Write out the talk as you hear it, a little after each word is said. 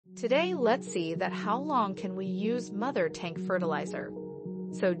Today, let's see that how long can we use mother tank fertilizer.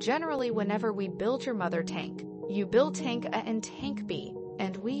 So generally, whenever we build your mother tank, you build tank A and tank B,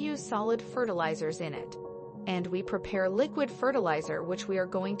 and we use solid fertilizers in it. And we prepare liquid fertilizer, which we are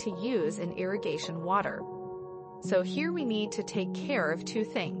going to use in irrigation water. So here we need to take care of two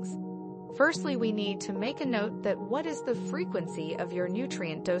things. Firstly, we need to make a note that what is the frequency of your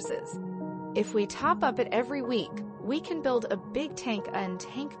nutrient doses. If we top up it every week, we can build a big tank A and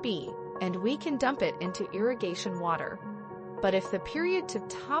tank B, and we can dump it into irrigation water. But if the period to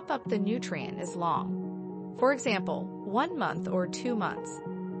top up the nutrient is long, for example, 1 month or 2 months,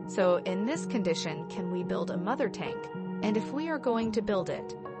 so in this condition, can we build a mother tank? And if we are going to build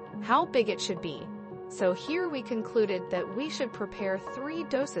it, how big it should be? So here we concluded that we should prepare 3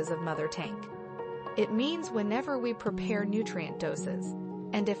 doses of mother tank. It means whenever we prepare nutrient doses,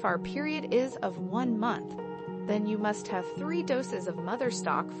 and if our period is of 1 month, then you must have 3 doses of mother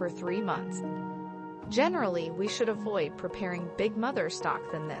stock for 3 months. Generally, we should avoid preparing big mother stock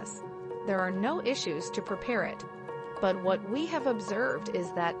than this. There are no issues to prepare it. But what we have observed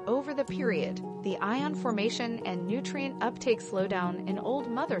is that over the period, the ion formation and nutrient uptake slow down in old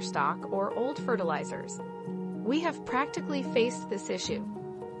mother stock or old fertilizers. We have practically faced this issue.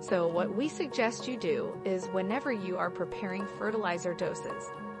 So what we suggest you do is whenever you are preparing fertilizer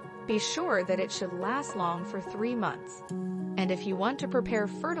doses, be sure that it should last long for 3 months. And if you want to prepare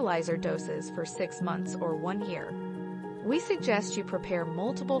fertilizer doses for 6 months or 1 year, we suggest you prepare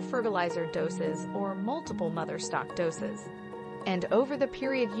multiple fertilizer doses or multiple mother stock doses, and over the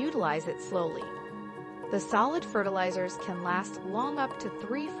period utilize it slowly. The solid fertilizers can last long up to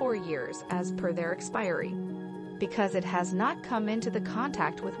 3-4 years as per their expiry, because it has not come into the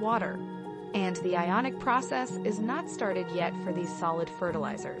contact with water, and the ionic process is not started yet for these solid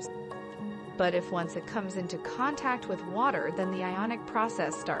fertilizers. But if once it comes into contact with water, then the ionic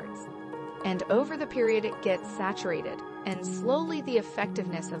process starts, and over the period it gets saturated, and slowly the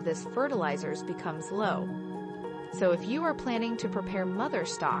effectiveness of this fertilizers becomes low. So if you are planning to prepare mother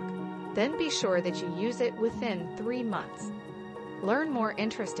stock, then be sure that you use it within 3 months. Learn more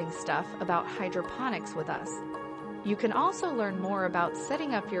interesting stuff about hydroponics with us. You can also learn more about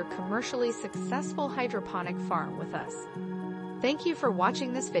setting up your commercially successful hydroponic farm with us. Thank you for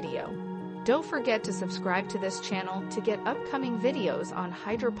watching this video. Don't forget to subscribe to this channel to get upcoming videos on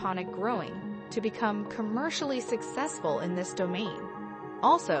hydroponic growing to become commercially successful in this domain.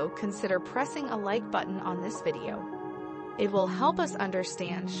 Also, consider pressing a like button on this video. It will help us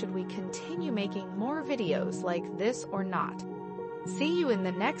understand should we continue making more videos like this or not. See you in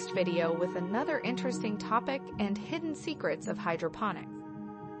the next video with another interesting topic and hidden secrets of hydroponics.